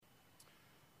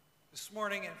This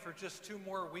morning and for just 2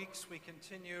 more weeks, we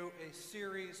continue a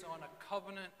series on a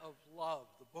covenant of love,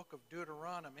 the book of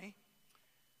Deuteronomy.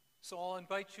 So I'll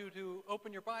invite you to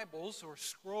open your Bibles or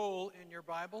scroll in your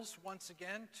Bibles once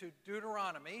again to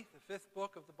Deuteronomy, the 5th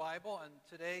book of the Bible, and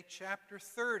today chapter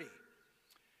 30.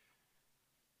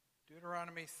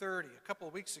 Deuteronomy 30. A couple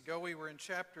of weeks ago we were in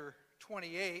chapter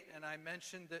 28, and I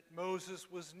mentioned that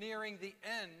Moses was nearing the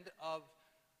end of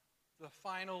the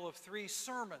final of 3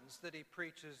 sermons that he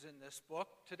preaches in this book.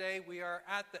 Today we are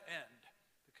at the end,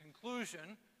 the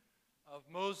conclusion of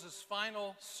Moses'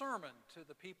 final sermon to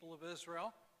the people of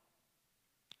Israel.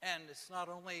 And it's not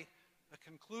only a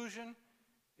conclusion,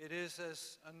 it is,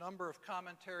 as a number of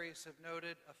commentaries have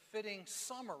noted, a fitting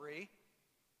summary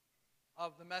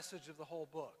of the message of the whole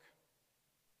book.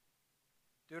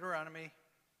 Deuteronomy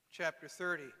chapter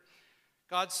 30.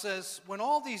 God says, "When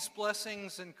all these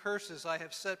blessings and curses I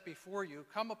have set before you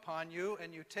come upon you,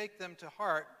 and you take them to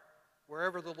heart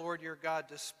wherever the Lord your God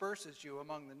disperses you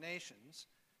among the nations,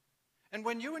 and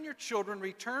when you and your children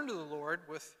return to the Lord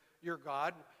with your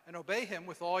God and obey him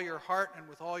with all your heart and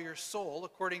with all your soul,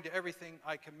 according to everything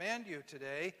I command you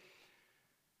today,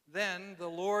 then the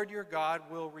Lord your God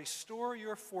will restore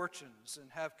your fortunes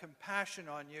and have compassion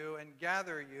on you and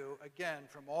gather you again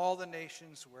from all the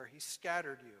nations where he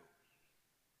scattered you.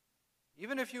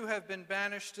 Even if you have been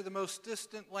banished to the most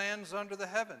distant lands under the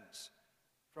heavens,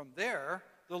 from there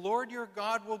the Lord your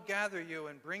God will gather you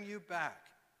and bring you back.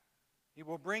 He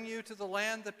will bring you to the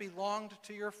land that belonged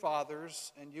to your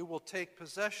fathers, and you will take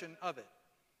possession of it.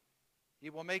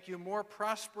 He will make you more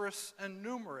prosperous and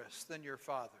numerous than your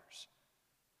fathers.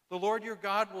 The Lord your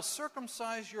God will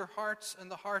circumcise your hearts and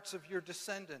the hearts of your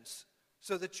descendants,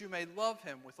 so that you may love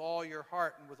him with all your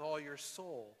heart and with all your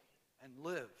soul and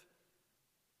live.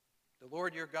 The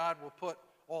Lord your God will put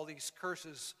all these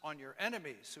curses on your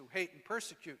enemies who hate and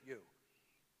persecute you.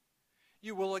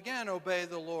 You will again obey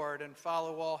the Lord and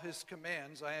follow all his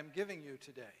commands I am giving you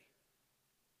today.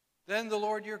 Then the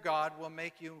Lord your God will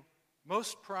make you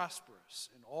most prosperous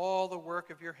in all the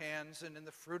work of your hands and in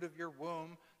the fruit of your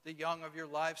womb, the young of your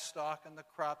livestock and the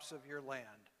crops of your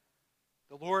land.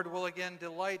 The Lord will again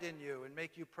delight in you and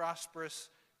make you prosperous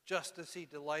just as he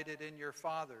delighted in your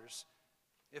fathers,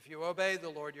 if you obey the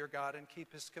Lord your God and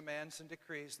keep his commands and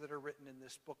decrees that are written in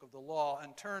this book of the law,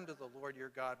 and turn to the Lord your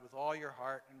God with all your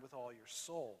heart and with all your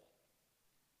soul."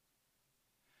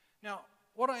 Now,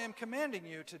 what I am commanding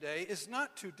you today is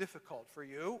not too difficult for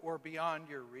you or beyond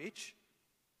your reach.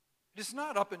 It is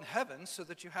not up in heaven so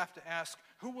that you have to ask,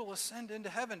 who will ascend into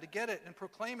heaven to get it and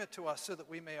proclaim it to us so that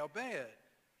we may obey it?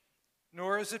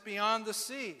 Nor is it beyond the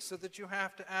sea so that you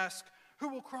have to ask, who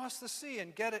will cross the sea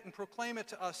and get it and proclaim it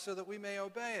to us so that we may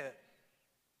obey it?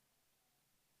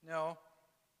 No,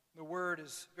 the word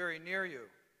is very near you.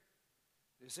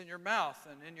 It is in your mouth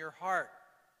and in your heart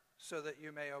so that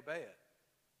you may obey it.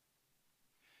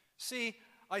 See,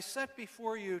 I set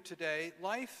before you today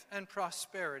life and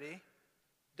prosperity,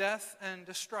 death and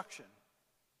destruction.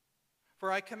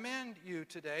 For I command you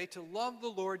today to love the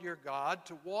Lord your God,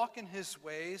 to walk in his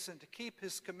ways, and to keep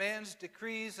his commands,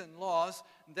 decrees, and laws.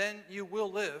 Then you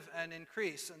will live and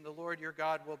increase, and the Lord your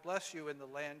God will bless you in the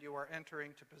land you are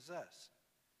entering to possess.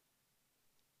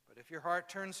 But if your heart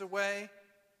turns away,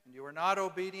 and you are not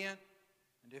obedient,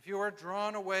 and if you are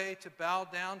drawn away to bow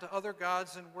down to other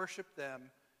gods and worship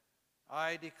them,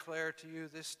 I declare to you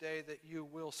this day that you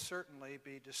will certainly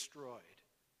be destroyed.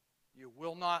 You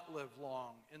will not live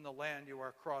long in the land you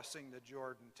are crossing the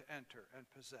Jordan to enter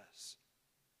and possess.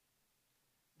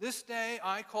 This day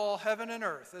I call heaven and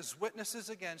earth as witnesses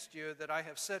against you that I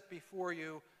have set before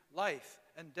you life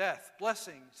and death,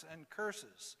 blessings and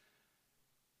curses.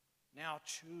 Now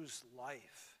choose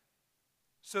life,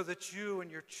 so that you and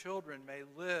your children may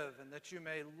live, and that you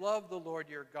may love the Lord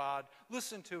your God,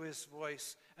 listen to his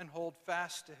voice, and hold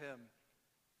fast to him.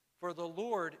 For the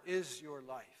Lord is your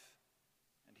life.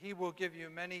 He will give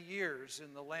you many years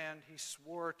in the land he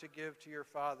swore to give to your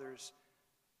fathers,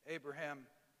 Abraham,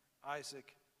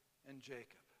 Isaac, and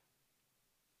Jacob.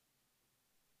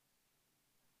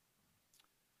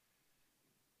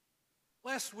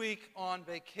 Last week on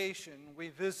vacation, we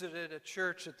visited a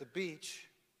church at the beach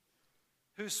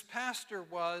whose pastor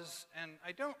was, and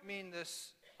I don't mean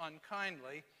this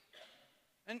unkindly,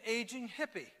 an aging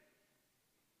hippie.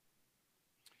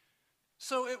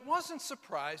 So it wasn't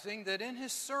surprising that in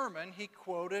his sermon he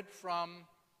quoted from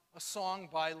a song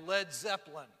by Led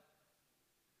Zeppelin,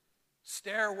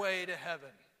 "Stairway to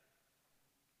Heaven."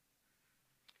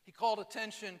 He called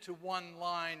attention to one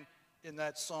line in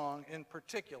that song in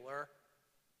particular: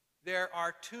 "There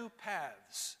are 2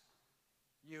 paths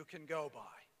you can go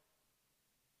by."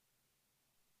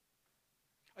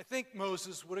 I think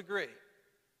Moses would agree.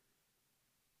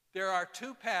 There are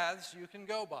two paths you can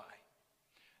go by.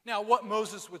 Now, what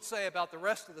Moses would say about the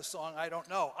rest of the song, I don't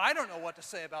know. I don't know what to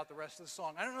say about the rest of the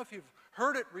song. I don't know if you've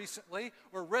heard it recently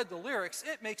or read the lyrics.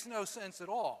 It makes no sense at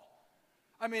all.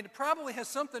 I mean, it probably has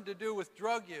something to do with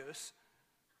drug use.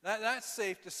 That's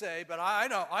safe to say, but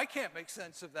I can't make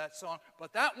sense of that song.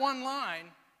 But that one line,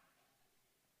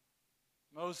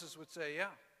 Moses would say, yeah,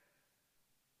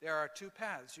 there are two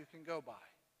paths you can go by.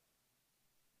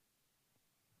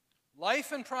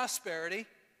 Life and prosperity,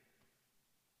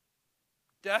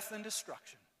 death and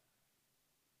destruction.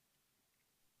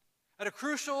 At a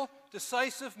crucial,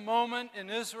 decisive moment in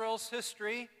Israel's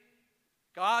history,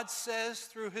 God says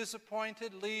through his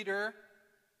appointed leader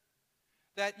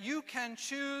that you can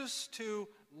choose to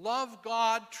love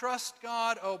God, trust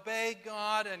God, obey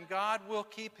God, and God will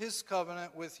keep his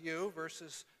covenant with you,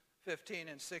 verses 15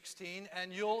 and 16,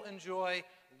 and you'll enjoy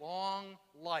long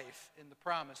life in the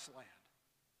promised land.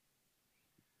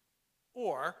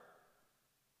 Or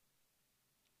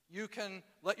you can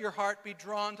let your heart be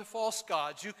drawn to false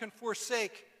gods. You can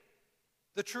forsake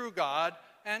the true God,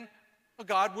 and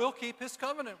God will keep his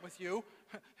covenant with you.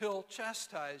 He'll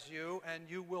chastise you, and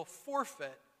you will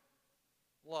forfeit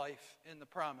life in the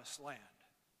promised land.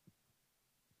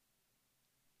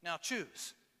 Now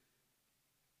choose.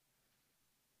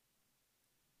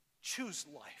 Choose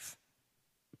life.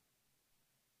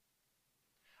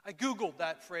 I Googled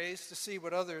that phrase to see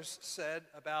what others said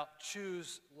about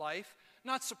choose life.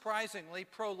 Not surprisingly,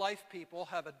 pro-life people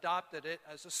have adopted it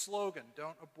as a slogan.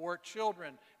 Don't abort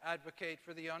children, advocate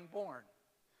for the unborn.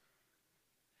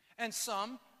 And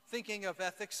some, thinking of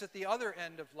ethics at the other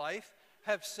end of life,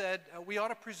 have said we ought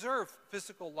to preserve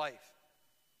physical life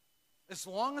as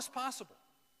long as possible,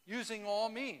 using all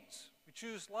means. We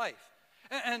choose life.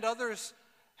 And others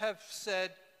have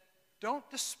said, don't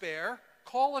despair.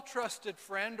 Call a trusted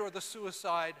friend or the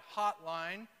suicide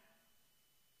hotline,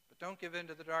 but don't give in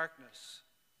to the darkness.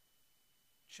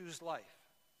 Choose life.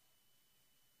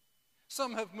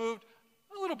 Some have moved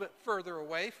a little bit further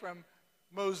away from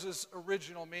Moses'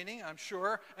 original meaning, I'm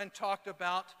sure, and talked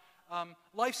about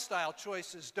lifestyle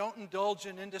choices. Don't indulge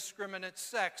in indiscriminate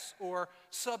sex or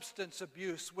substance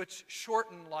abuse, which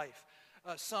shorten life.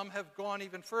 Some have gone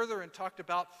even further and talked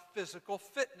about physical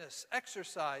fitness,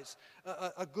 exercise,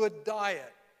 a good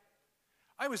diet.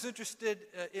 I was interested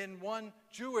in one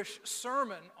Jewish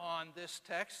sermon on this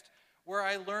text where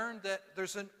I learned that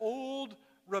there's an old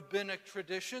rabbinic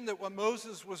tradition that what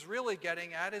Moses was really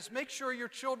getting at is make sure your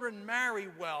children marry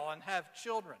well and have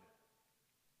children.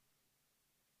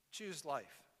 Choose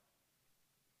life.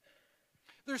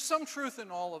 There's some truth in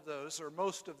all of those, or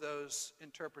most of those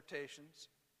interpretations.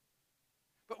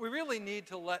 But we really need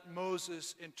to let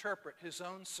Moses interpret his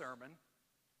own sermon.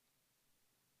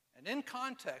 And in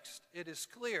context, it is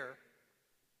clear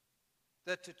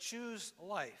that to choose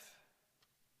life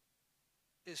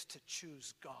is to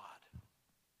choose God.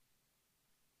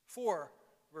 For,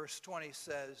 verse 20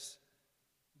 says,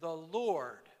 the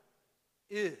Lord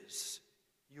is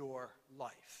your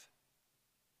life.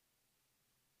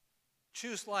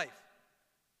 Choose life.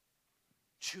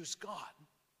 Choose God.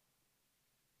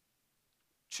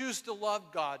 Choose to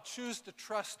love God. Choose to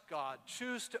trust God.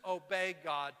 Choose to obey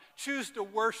God. Choose to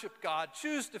worship God.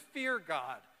 Choose to fear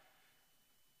God.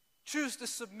 Choose to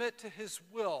submit to his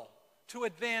will, to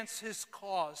advance his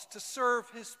cause, to serve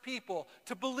his people,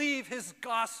 to believe his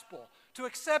gospel, to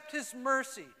accept his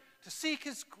mercy, to seek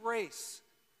his grace.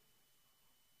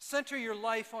 Center your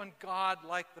life on God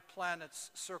like the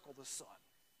planets circle the sun.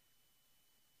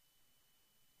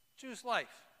 Choose life.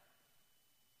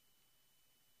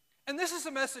 And this is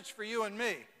a message for you and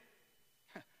me.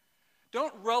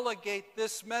 Don't relegate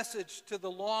this message to the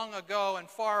long ago and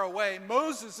far away.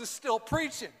 Moses is still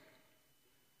preaching.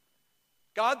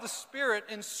 God the Spirit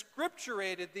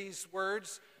inscripturated these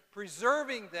words,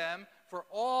 preserving them for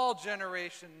all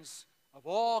generations of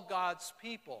all God's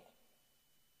people.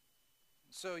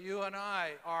 So you and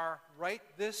I are right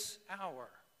this hour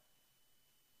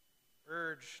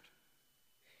urged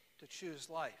to choose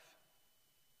life.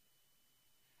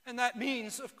 And that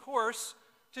means, of course,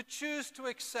 to choose to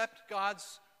accept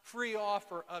God's free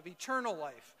offer of eternal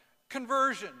life,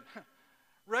 conversion,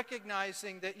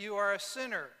 recognizing that you are a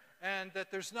sinner and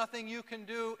that there's nothing you can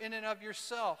do in and of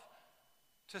yourself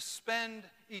to spend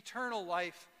eternal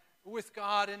life with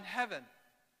God in heaven.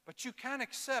 But you can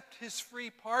accept his free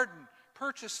pardon,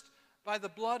 purchased by the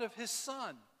blood of his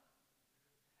Son.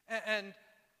 And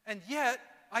yet,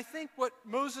 I think what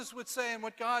Moses would say and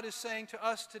what God is saying to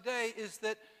us today is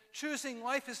that choosing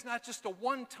life is not just a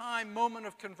one-time moment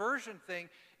of conversion thing.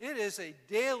 It is a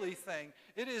daily thing.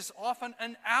 It is often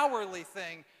an hourly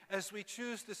thing as we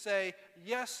choose to say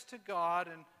yes to God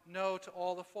and no to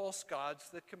all the false gods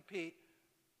that compete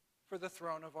for the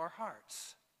throne of our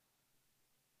hearts.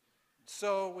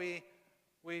 So we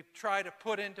try to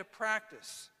put into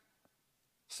practice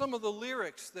some of the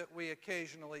lyrics that we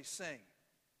occasionally sing.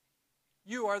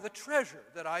 You are the treasure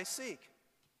that I seek.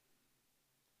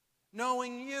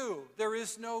 Knowing you, there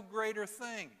is no greater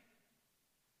thing.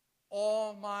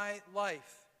 All my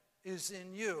life is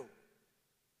in you.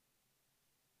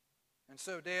 And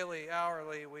so daily,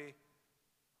 hourly, we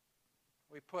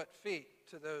put feet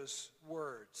to those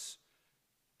words.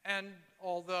 And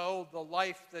although the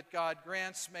life that God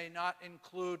grants may not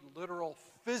include literal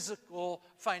physical,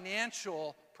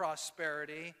 financial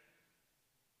prosperity,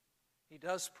 He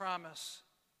does promise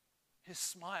His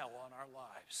smile on our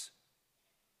lives.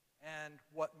 And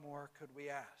what more could we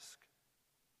ask?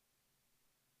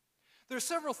 There are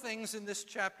several things in this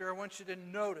chapter I want you to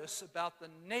notice about the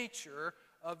nature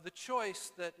of the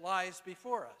choice that lies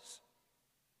before us.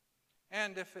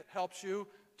 And if it helps you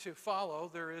to follow,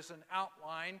 there is an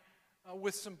outline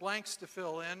with some blanks to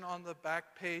fill in on the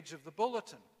back page of the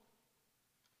bulletin.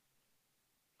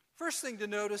 First thing to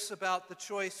notice about the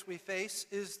choice we face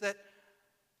is that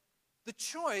the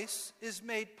choice is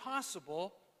made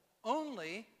possible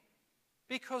only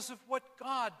because of what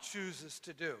God chooses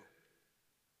to do.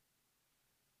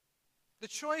 The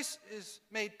choice is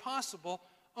made possible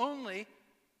only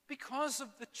because of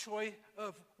the choice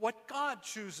of what God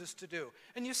chooses to do.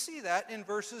 And you see that in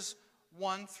verses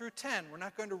 1 through 10. We're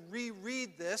not going to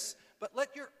reread this, but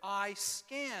let your eye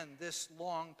scan this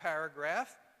long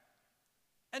paragraph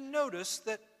and notice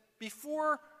that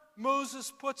before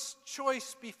Moses puts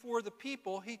choice before the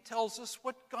people, he tells us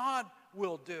what God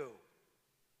will do.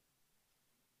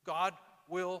 God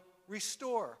will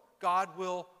restore. God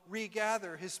will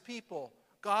regather His people.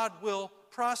 God will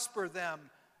prosper them.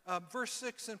 Verse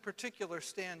 6 in particular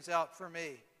stands out for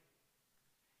me.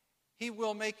 He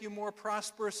will make you more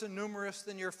prosperous and numerous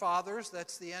than your fathers.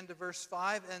 That's the end of verse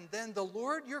 5. And then the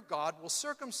Lord your God will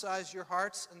circumcise your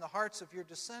hearts and the hearts of your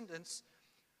descendants,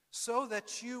 so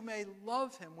that you may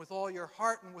love Him with all your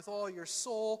heart and with all your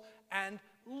soul and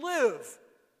live.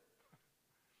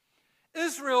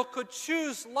 Israel could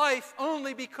choose life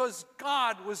only because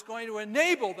God was going to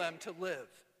enable them to live.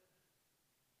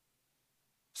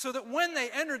 So that when they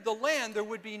entered the land, there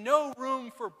would be no room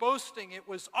for boasting. It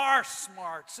was our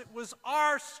smarts, it was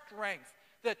our strength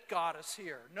that got us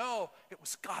here. No, it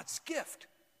was God's gift.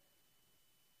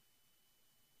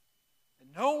 And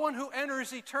no one who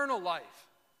enters eternal life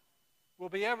will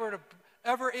be ever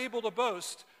able to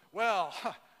boast, well,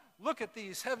 look at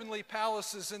these heavenly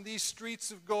palaces and these streets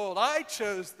of gold. I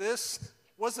chose this.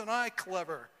 Wasn't I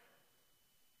clever?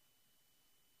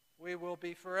 We will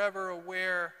be forever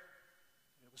aware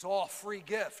it was all free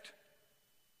gift,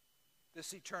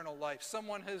 this eternal life.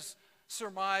 Someone has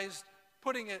surmised,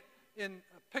 putting it in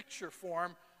a picture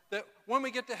form, that when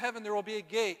we get to heaven there will be a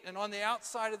gate, and on the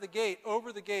outside of the gate,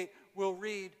 over the gate, will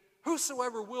read,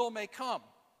 whosoever will may come.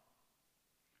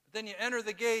 But then you enter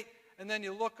the gate, and then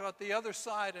you look at the other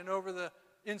side, and over the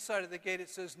inside of the gate it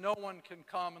says, no one can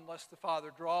come unless the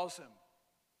Father draws him.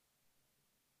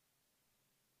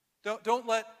 Don't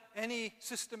let any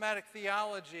systematic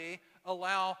theology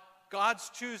allow God's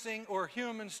choosing or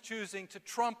humans choosing to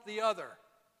trump the other.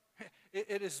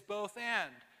 It is both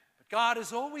and. But God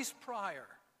is always prior.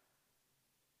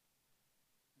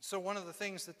 So one of the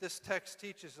things that this text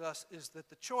teaches us is that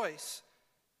the choice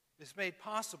is made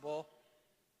possible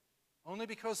only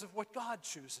because of what God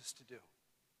chooses to do.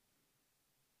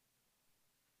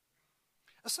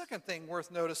 A second thing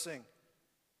worth noticing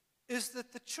is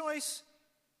that the choice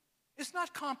is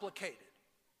not complicated.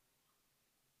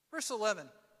 Verse 11,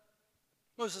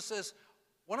 Moses says,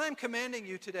 what I'm commanding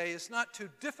you today is not too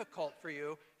difficult for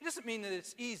you. It doesn't mean that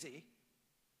it's easy,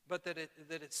 but that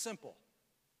it's simple.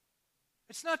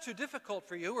 It's not too difficult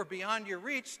for you or beyond your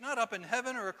reach, not up in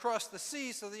heaven or across the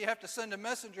sea so that you have to send a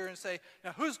messenger and say,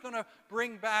 now who's going to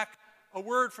bring back a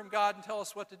word from God and tell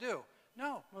us what to do?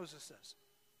 No, Moses says.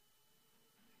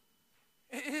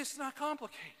 It's not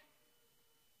complicated.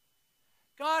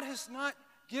 God has not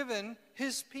given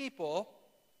His people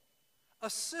a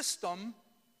system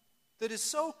that is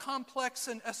so complex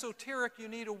and esoteric you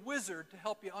need a wizard to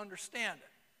help you understand it.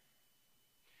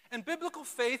 And biblical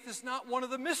faith is not one of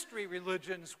the mystery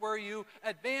religions where you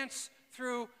advance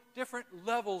through different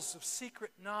levels of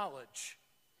secret knowledge.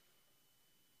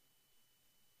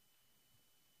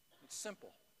 It's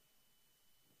simple,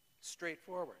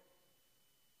 straightforward.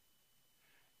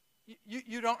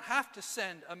 You don't have to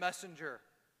send a messenger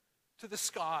to the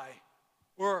sky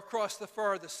or across the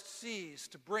farthest seas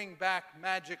to bring back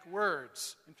magic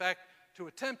words. In fact, to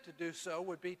attempt to do so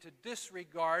would be to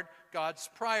disregard God's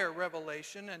prior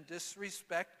revelation and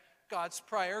disrespect God's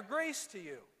prior grace to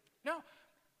you. No,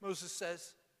 Moses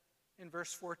says in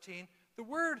verse 14, the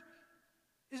word,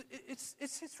 it's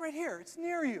right here. It's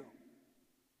near you.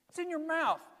 It's in your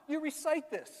mouth. You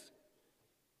recite this.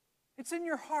 It's in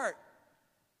your heart.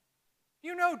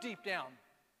 You know deep down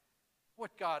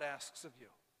what God asks of you.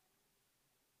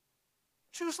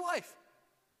 Choose life.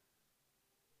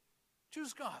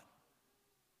 Choose God.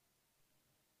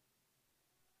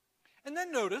 And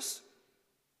then notice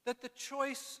that the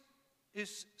choice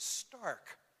is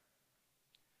stark.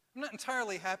 I'm not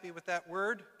entirely happy with that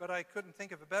word, but I couldn't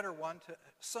think of a better one to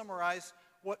summarize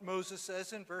what Moses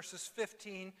says in verses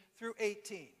 15 through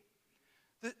 18.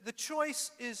 The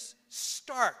choice is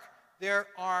stark. There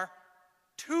are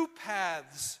two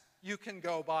paths you can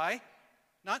go by,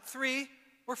 not 3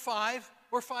 or 5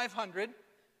 or 500,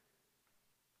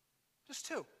 just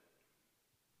 2.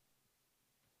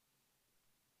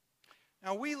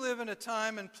 Now, we live in a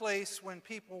time and place when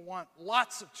people want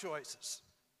lots of choices,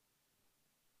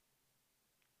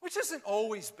 which isn't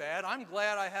always bad. I'm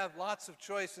glad I have lots of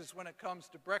choices when it comes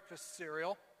to breakfast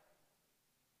cereal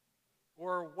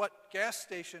or what gas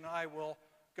station I will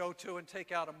go to and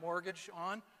take out a mortgage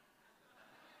on.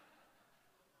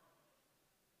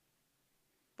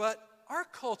 But our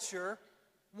culture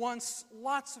wants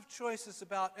lots of choices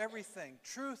about everything.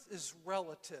 Truth is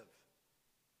relative.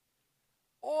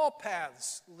 All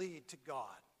paths lead to God.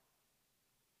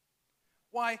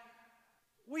 Why,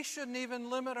 we shouldn't even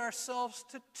limit ourselves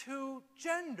to 2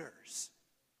 genders.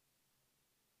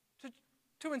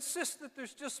 To insist that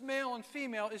there's just male and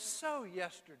female is so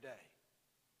yesterday.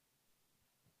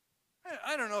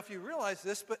 I don't know if you realize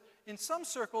this, but in some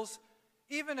circles,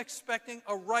 even expecting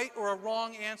a right or a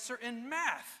wrong answer in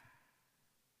math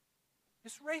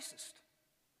is racist.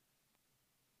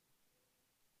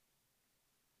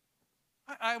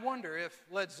 I wonder if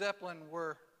Led Zeppelin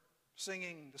were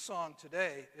singing the song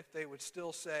today, if they would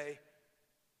still say,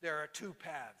 there are 2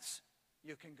 paths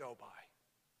you can go by.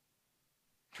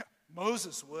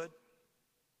 Moses would.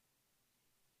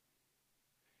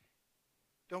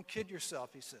 Don't kid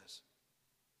yourself, he says.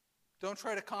 Don't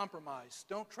try to compromise.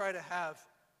 Don't try to have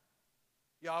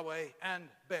Yahweh and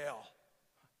Baal.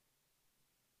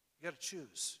 You got to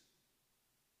choose.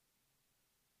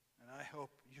 And I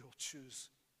hope you'll choose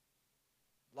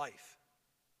life.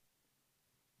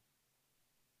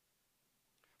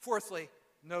 Fourthly,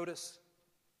 notice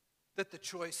that the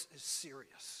choice is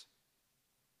serious.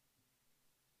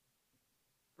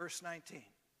 Verse 19.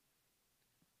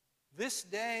 This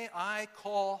day I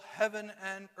call heaven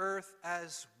and earth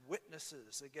as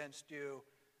witnesses against you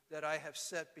that I have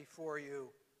set before you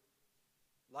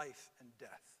life and death.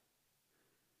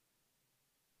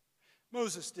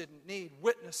 Moses didn't need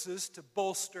witnesses to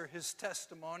bolster his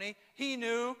testimony. He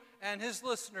knew, and his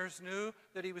listeners knew,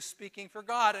 that he was speaking for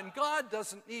God. And God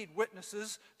doesn't need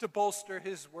witnesses to bolster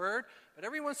his word. But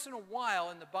every once in a while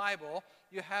in the Bible,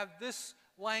 you have this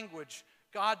language.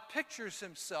 God pictures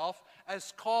himself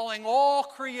as calling all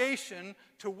creation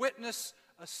to witness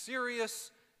a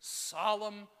serious,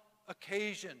 solemn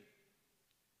occasion.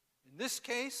 In this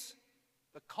case,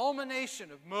 the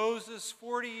culmination of Moses'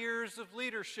 40 years of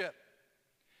leadership.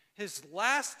 His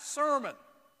last sermon,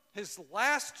 his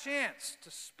last chance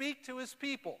to speak to his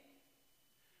people.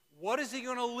 What is he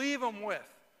going to leave them with?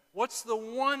 What's the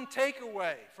one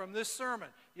takeaway from this sermon?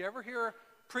 You ever hear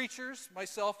preachers,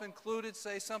 myself included,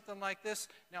 say something like this?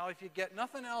 Now, if you get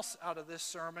nothing else out of this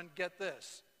sermon, get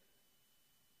this.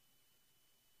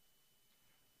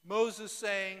 Moses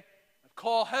saying,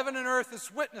 call heaven and earth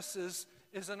as witnesses,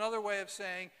 is another way of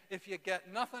saying, if you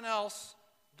get nothing else,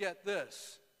 get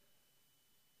this.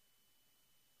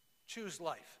 Choose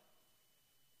life.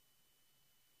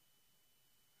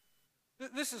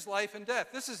 This is life and death.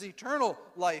 This is eternal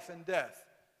life and death.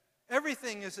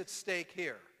 Everything is at stake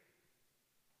here.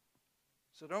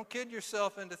 So don't kid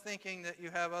yourself into thinking that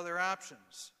you have other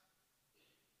options.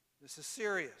 This is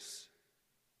serious.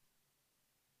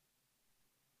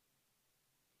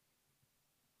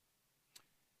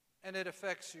 And it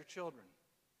affects your children.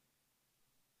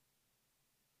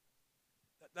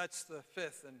 That's the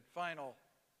fifth and final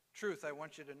truth I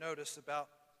want you to notice about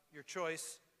your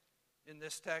choice in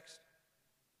this text.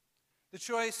 The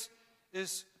choice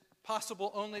is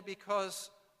possible only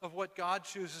because of what God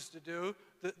chooses to do.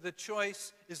 The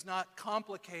choice is not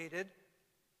complicated.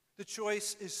 The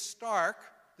choice is stark.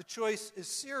 The choice is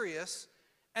serious.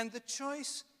 And the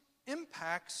choice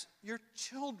impacts your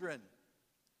children.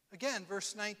 Again,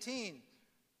 verse 19,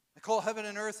 I call heaven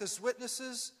and earth as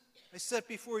witnesses. I set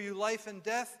before you life and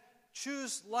death.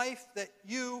 Choose life that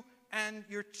you and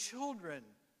your children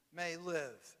may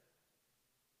live.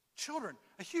 Children,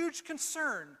 a huge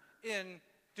concern in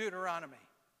Deuteronomy.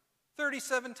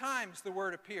 37 times the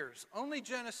word appears. Only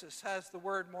Genesis has the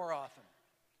word more often.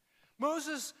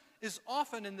 Moses is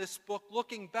often in this book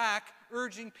looking back,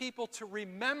 urging people to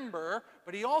remember,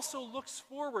 but he also looks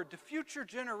forward to future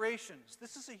generations.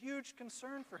 This is a huge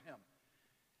concern for him.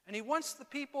 And he wants the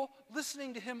people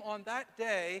listening to him on that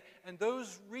day and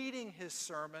those reading his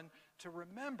sermon to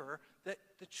remember that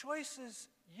the choices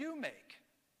you make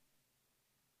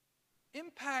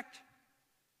impact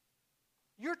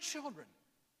your children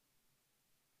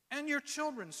and your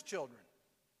children's children.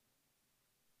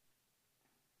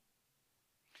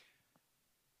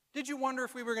 Did you wonder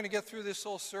if we were going to get through this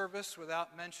whole service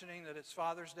without mentioning that it's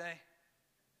Father's Day?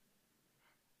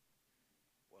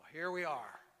 Well, here we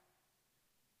are.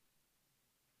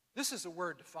 This is a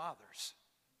word to fathers.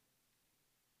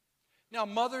 Now,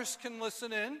 mothers can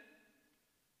listen in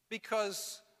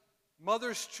because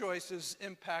mothers' choices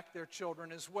impact their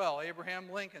children as well. Abraham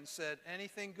Lincoln said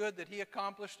anything good that he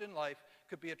accomplished in life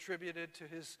could be attributed to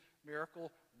his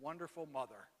miracle, wonderful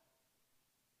mother.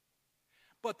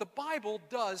 But the Bible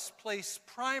does place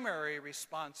primary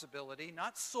responsibility,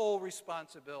 not sole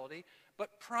responsibility,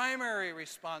 but primary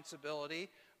responsibility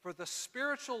for the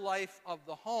spiritual life of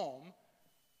the home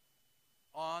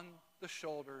on the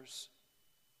shoulders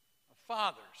of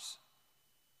fathers.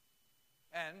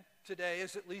 And today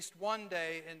is at least one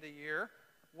day in the year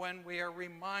when we are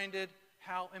reminded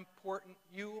how important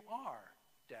you are,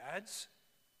 dads.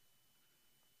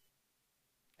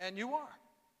 And you are.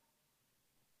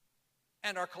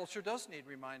 And our culture does need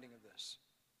reminding of this,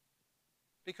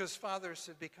 because fathers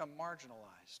have become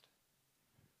marginalized.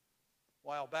 A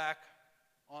while back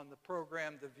on the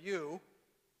program The View,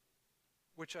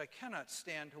 which I cannot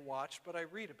stand to watch, but I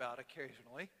read about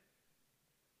occasionally,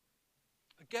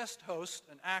 a guest host,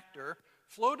 an actor,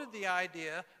 floated the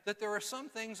idea that there are some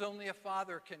things only a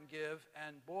father can give,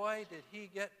 and boy, did he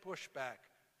get pushback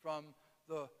from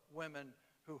the women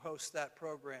who host that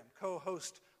program.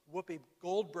 Co-host Whoopi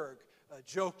Goldberg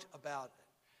joked about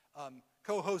it.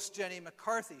 Co-host Jenny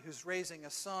McCarthy, who's raising a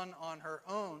son on her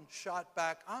own, shot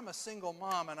back, I'm a single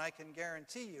mom and I can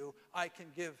guarantee you I can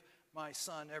give my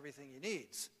son everything he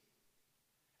needs.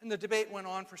 And the debate went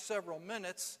on for several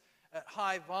minutes at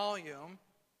high volume,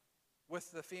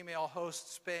 with the female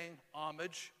hosts paying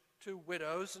homage to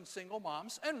widows and single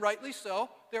moms, and rightly so.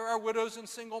 There are widows and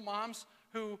single moms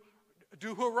who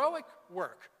do heroic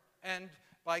work and,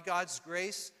 by God's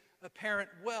grace, parent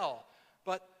well.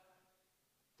 But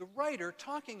the writer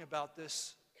talking about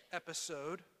this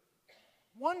episode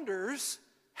wonders,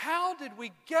 how did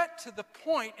we get to the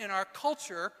point in our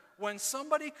culture when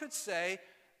somebody could say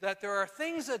that there are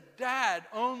things a dad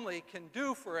only can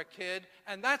do for a kid,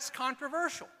 and that's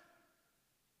controversial?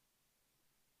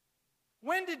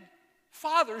 When did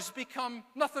fathers become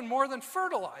nothing more than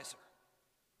fertilizer?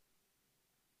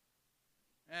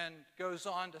 And goes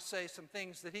on to say some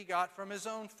things that he got from his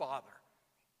own father.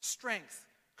 Strength,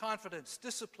 confidence,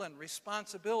 discipline,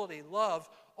 responsibility, love,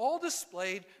 all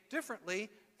displayed differently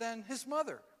than his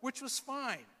mother, which was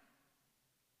fine.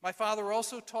 My father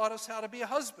also taught us how to be a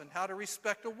husband, how to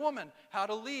respect a woman, how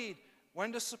to lead,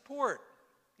 when to support.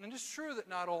 And it's true that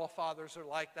not all fathers are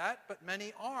like that, but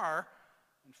many are.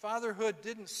 And fatherhood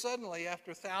didn't suddenly,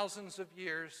 after thousands of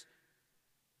years,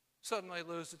 suddenly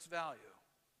lose its value.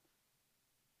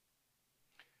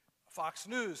 Fox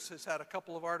News has had a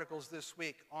couple of articles this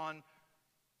week on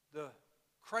the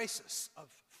crisis of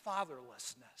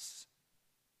fatherlessness.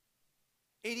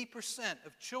 80%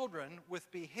 of children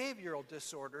with behavioral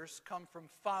disorders come from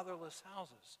fatherless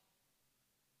houses.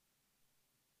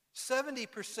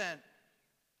 70%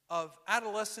 of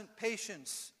adolescent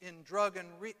patients in drug and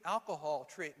alcohol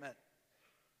treatment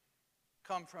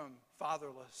come from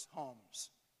fatherless homes.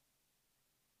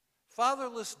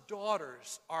 Fatherless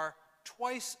daughters are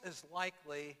twice as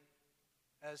likely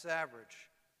as average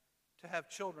to have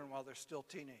children while they're still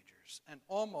teenagers, and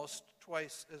almost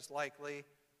twice as likely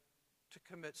to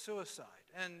commit suicide.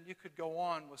 And you could go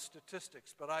on with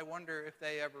statistics, but I wonder if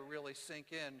they ever really sink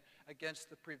in against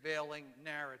the prevailing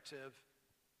narrative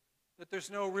that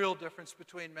there's no real difference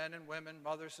between men and women,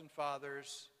 mothers and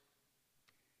fathers.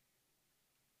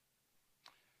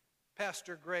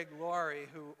 Pastor Greg Laurie,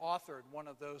 who authored one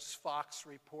of those Fox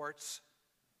reports,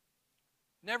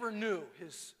 never knew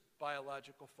his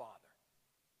biological father.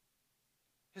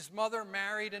 His mother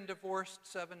married and divorced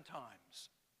 7 times.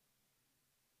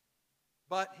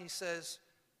 But he says,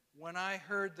 when I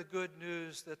heard the good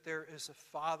news that there is a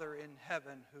Father in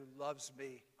heaven who loves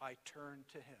me, I turned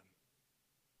to him.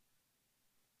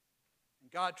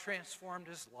 And God transformed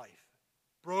his life,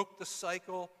 broke the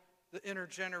cycle, the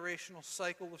intergenerational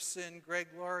cycle of sin. Greg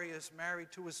Laurie is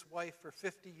married to his wife for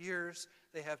 50 years.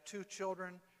 They have 2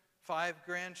 children, 5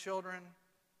 grandchildren.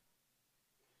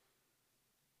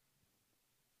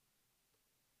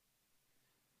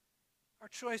 Our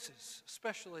choices,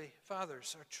 especially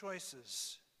fathers, our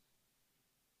choices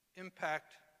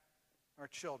impact our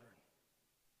children.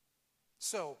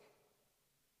 So,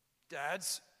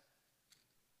 dads,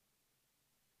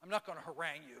 I'm not going to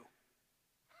harangue you.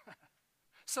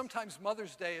 Sometimes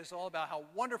Mother's Day is all about how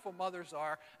wonderful mothers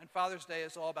are, and Father's Day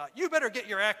is all about, you better get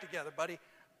your act together, buddy.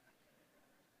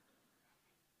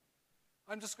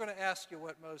 I'm just going to ask you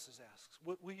what Moses asks.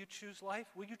 Will you choose life?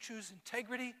 Will you choose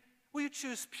integrity? Will you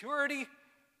choose purity?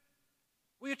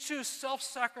 Will you choose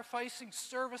self-sacrificing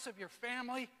service of your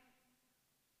family?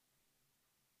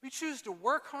 Will you choose to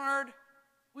work hard?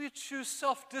 Will you choose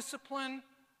self-discipline?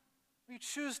 Will you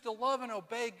choose to love and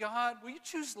obey God? Will you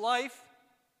choose life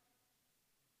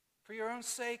for your own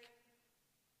sake,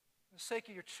 for the sake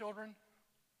of your children?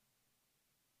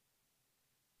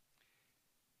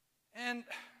 And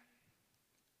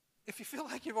if you feel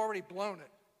like you've already blown it,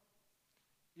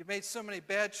 you've made so many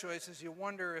bad choices, you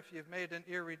wonder if you've made an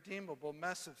irredeemable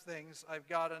mess of things, I've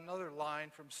got another line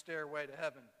from Stairway to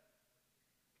Heaven.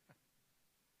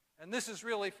 And this is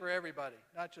really for everybody,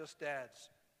 not just dads.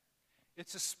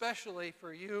 It's especially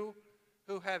for you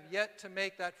who have yet to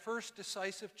make that first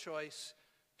decisive choice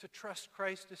to trust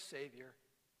Christ as Savior,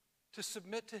 to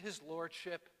submit to his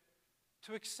lordship,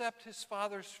 to accept his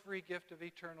Father's free gift of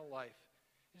eternal life.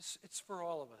 It's for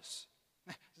all of us.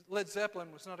 Led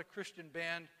Zeppelin was not a Christian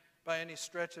band by any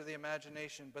stretch of the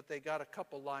imagination, but they got a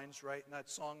couple lines right in that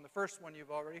song. The first one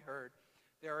you've already heard.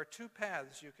 There are 2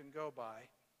 paths you can go by.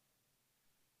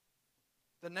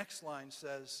 The next line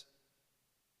says,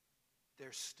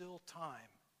 there's still time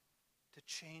to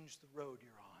change the road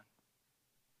you're on.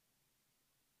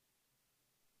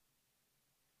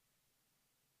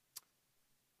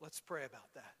 Let's pray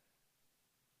about that.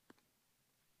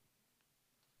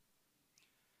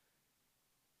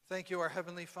 Thank you, our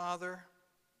Heavenly Father,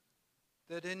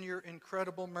 that in your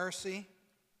incredible mercy,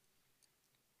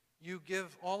 you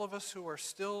give all of us who are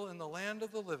still in the land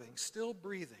of the living, still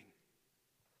breathing,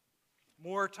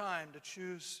 more time to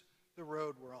choose the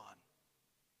road we're on.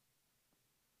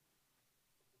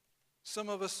 Some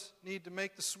of us need to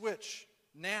make the switch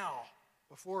now,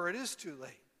 before it is too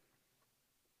late.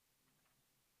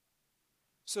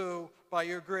 So, by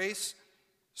your grace,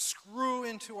 screw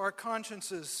into our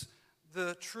consciences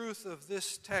the truth of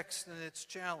this text and its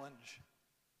challenge.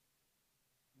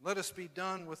 Let us be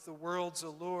done with the world's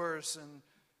allures and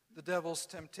the devil's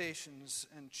temptations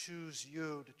and choose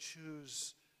you, to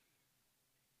choose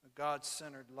a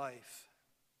God-centered life.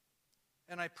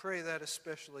 And I pray that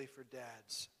especially for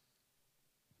dads.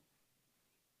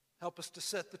 Help us to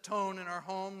set the tone in our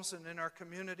homes and in our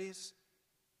communities.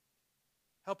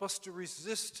 Help us to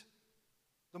resist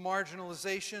the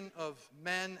marginalization of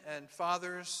men and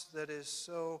fathers that is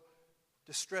so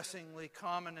distressingly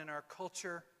common in our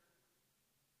culture.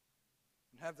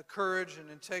 And have the courage and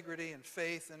integrity and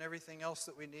faith and everything else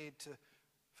that we need to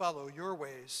follow your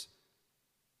ways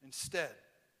instead.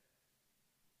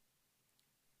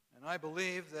 And I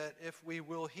believe that if we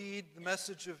will heed the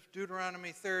message of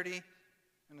Deuteronomy 30,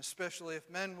 and especially if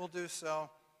men will do so,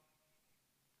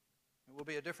 it will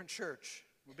be a different church,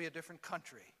 it will be a different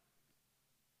country.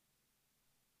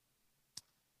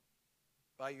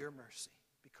 By your mercy,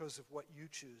 because of what you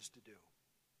choose to do.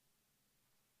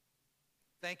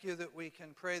 Thank you that we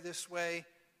can pray this way,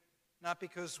 not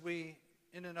because we,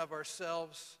 in and of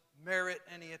ourselves, merit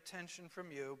any attention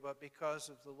from you, but because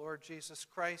of the Lord Jesus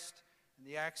Christ and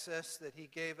the access that he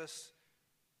gave us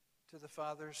to the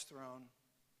Father's throne.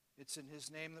 It's in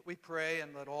his name that we pray,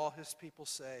 and let all his people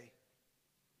say,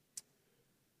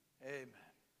 amen.